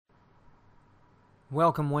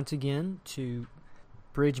Welcome once again to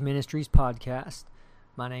Bridge Ministries podcast.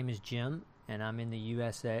 My name is Jim, and I'm in the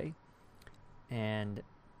USA. And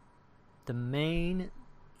the main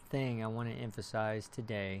thing I want to emphasize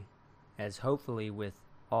today, as hopefully with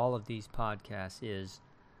all of these podcasts, is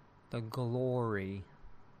the glory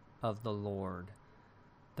of the Lord,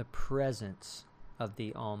 the presence of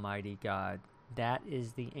the Almighty God. That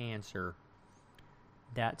is the answer.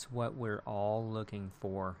 That's what we're all looking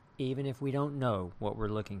for, even if we don't know what we're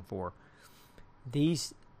looking for.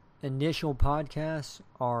 These initial podcasts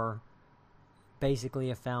are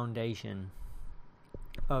basically a foundation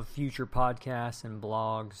of future podcasts and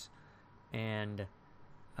blogs, and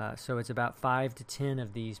so it's about 5 to 10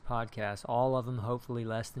 of these podcasts, all of them hopefully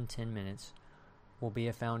less than 10 minutes, will be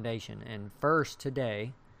a foundation. And first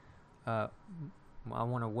today, I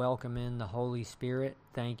want to welcome in the Holy Spirit.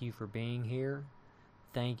 Thank you for being here.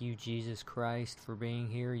 Thank you, Jesus Christ, for being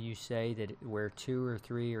here. You say that where 2 or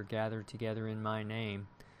 3 are gathered together in my name,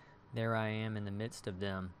 there I am in the midst of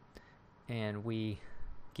them. And we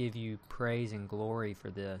give you praise and glory for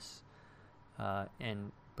this.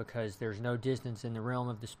 And because there's no distance in the realm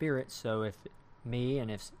of the Spirit, so if me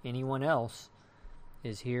and if anyone else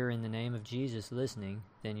is here in the name of Jesus listening,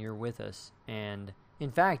 then you're with us. And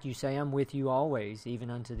in fact, you say, I'm with you always, even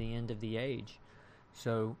unto the end of the age.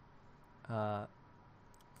 So,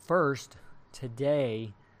 first,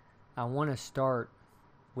 today, I want to start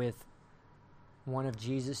with one of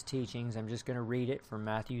Jesus' teachings. I'm just going to read it from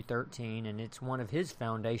Matthew 13, and it's one of his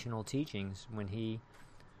foundational teachings when he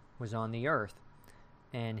was on the earth.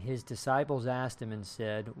 And his disciples asked him and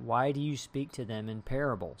said, "Why do you speak to them in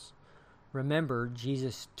parables?" Remember,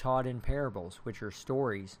 Jesus taught in parables, which are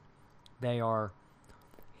stories.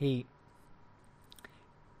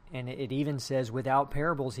 And it even says, without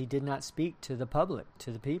parables, he did not speak to the public,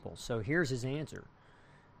 to the people. So here's his answer.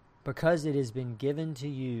 Because it has been given to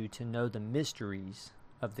you to know the mysteries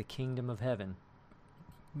of the kingdom of heaven,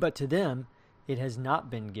 but to them it has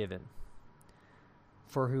not been given.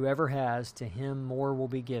 For whoever has, to him more will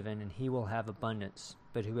be given, and he will have abundance.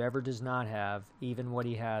 But whoever does not have, even what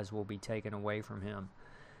he has will be taken away from him.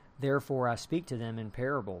 Therefore I speak to them in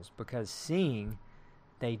parables, because seeing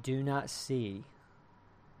they do not see,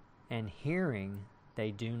 and hearing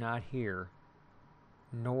they do not hear,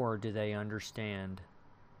 nor do they understand.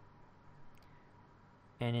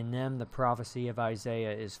 And in them the prophecy of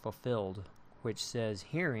Isaiah is fulfilled, which says,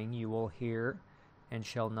 Hearing you will hear and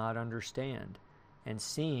shall not understand, and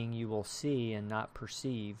seeing you will see and not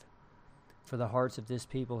perceive. For the hearts of this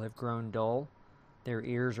people have grown dull, their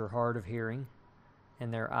ears are hard of hearing,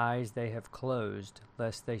 and their eyes they have closed,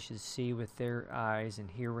 lest they should see with their eyes and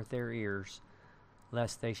hear with their ears,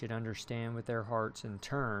 lest they should understand with their hearts and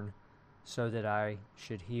turn, so that I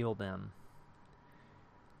should heal them.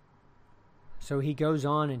 So he goes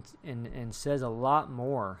on and says a lot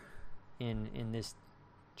more in this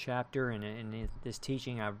chapter and in this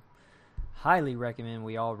teaching. I highly recommend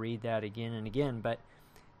we all read that again and again. But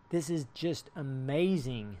this is just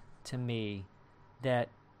amazing to me that,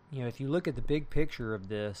 if you look at the big picture of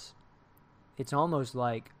this, it's almost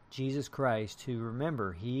like Jesus Christ, who,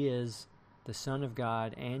 remember, he is the Son of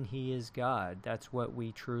God, and he is God. That's what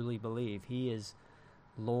we truly believe. He is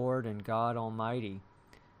Lord and God Almighty,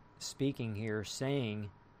 speaking here, saying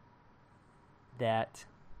that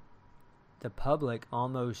the public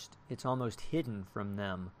it's almost hidden from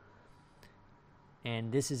them.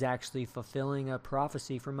 And this is actually fulfilling a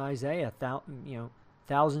prophecy from Isaiah,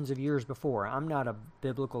 thousands of years before. I'm not a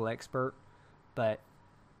biblical expert, but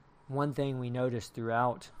one thing we notice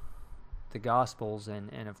throughout the Gospels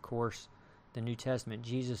and of course the New Testament,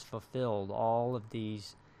 Jesus fulfilled all of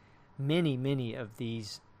these, many of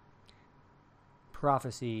these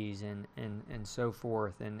prophecies and so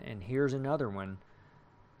forth. And here's another one.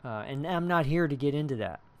 And I'm not here to get into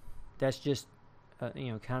that. That's just,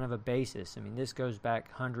 kind of a basis. I mean, this goes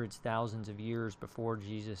back hundreds, thousands of years before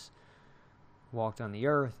Jesus walked on the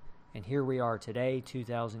earth. And here we are today,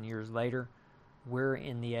 2,000 years later. We're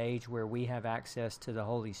in the age where we have access to the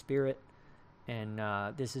Holy Spirit. And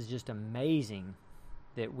this is just amazing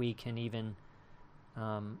that we can even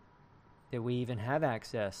have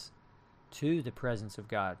access to the presence of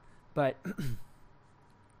God. But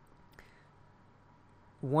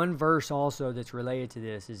one verse also that's related to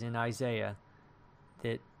this is in Isaiah,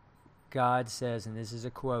 that God says, and this is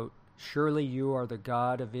a quote, "Surely you are the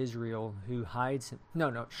God of Israel who hides."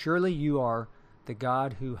 Surely you are the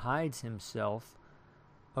God who hides himself,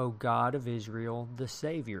 O God of Israel, the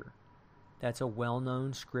Savior. That's a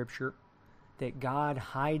well-known scripture, that God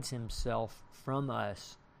hides himself from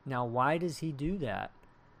us. Now, why does he do that?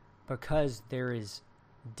 Because there is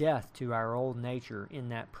death to our old nature in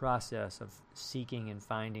that process of seeking and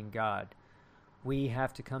finding God. We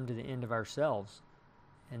have to come to the end of ourselves,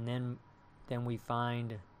 and then we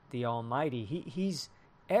find the Almighty. He's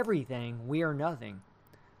everything. We are nothing.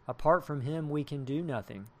 Apart from Him, we can do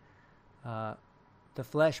nothing. The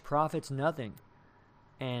flesh profits nothing.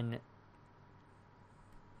 And,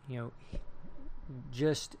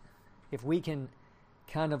 just if we can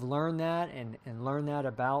kind of learn that and learn that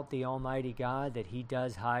about the Almighty God, that He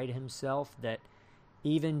does hide Himself, that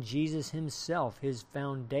even Jesus Himself, His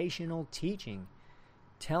foundational teaching,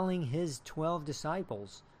 telling His 12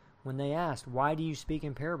 disciples, when they asked, why do you speak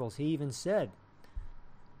in parables? He even said,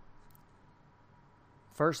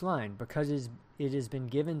 first line, because it has been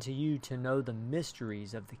given to you to know the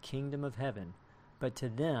mysteries of the kingdom of heaven, but to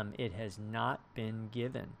them it has not been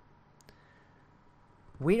given.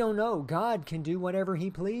 We don't know. God can do whatever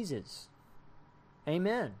He pleases.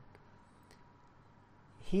 Amen.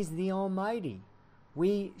 He's the Almighty.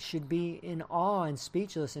 We should be in awe and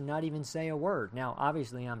speechless and not even say a word. Now,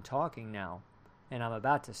 obviously, I'm talking now, and I'm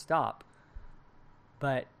about to stop.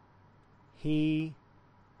 But He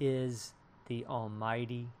is the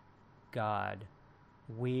Almighty God.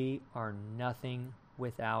 We are nothing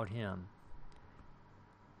without Him.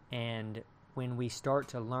 And when we start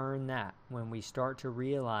to learn that, when we start to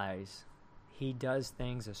realize He does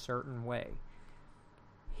things a certain way,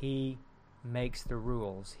 He makes the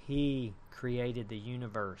rules. He created the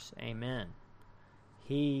universe. Amen.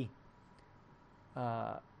 He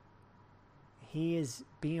is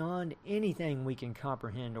beyond anything we can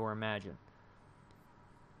comprehend or imagine.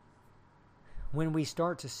 When we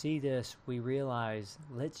start to see this, we realize,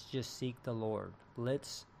 let's just seek the Lord.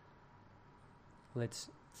 Let's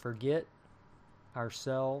forget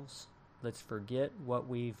ourselves. Let's forget what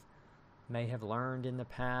may have learned in the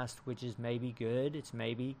past, which is maybe good. It's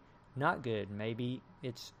maybe not good. Maybe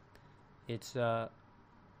it's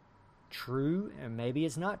true, and maybe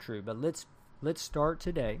it's not true. But let's start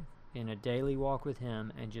today in a daily walk with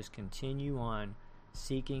Him and just continue on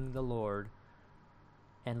seeking the Lord.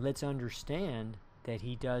 And let's understand that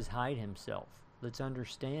He does hide Himself. Let's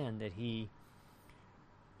understand that He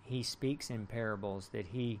speaks in parables, that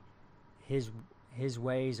His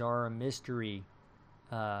ways are a mystery.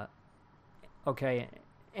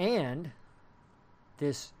 And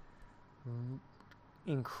this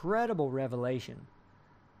incredible revelation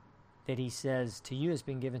that He says, to you has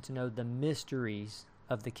been given to know the mysteries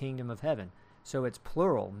of the kingdom of heaven. So it's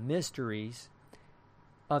plural, mysteries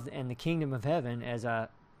and the kingdom of heaven, as I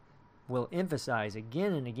will emphasize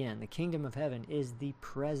again and again, the kingdom of heaven is the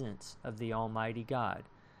presence of the Almighty God.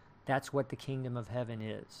 That's what the kingdom of heaven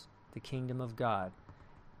is, the kingdom of God.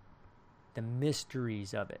 The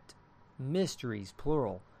mysteries of it. Mysteries,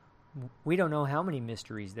 plural. We don't know how many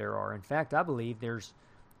mysteries there are. In fact, I believe there's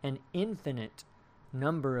an infinite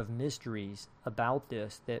number of mysteries about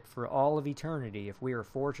this, that for all of eternity, if we are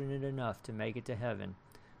fortunate enough to make it to heaven,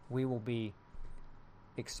 we will be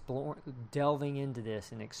delving into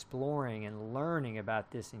this and exploring and learning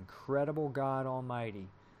about this incredible God Almighty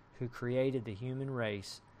who created the human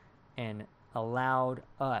race and allowed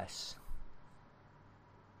us,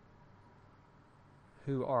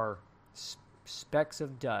 who are specks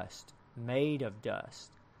of dust, made of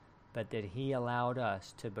dust, but that He allowed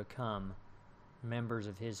us to become members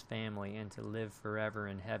of His family and to live forever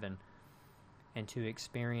in heaven and to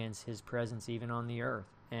experience His presence even on the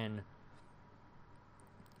earth. And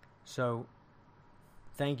so,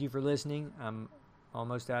 thank you for listening. I'm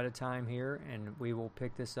almost out of time here, and we will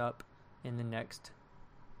pick this up in the next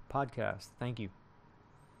podcast. Thank you.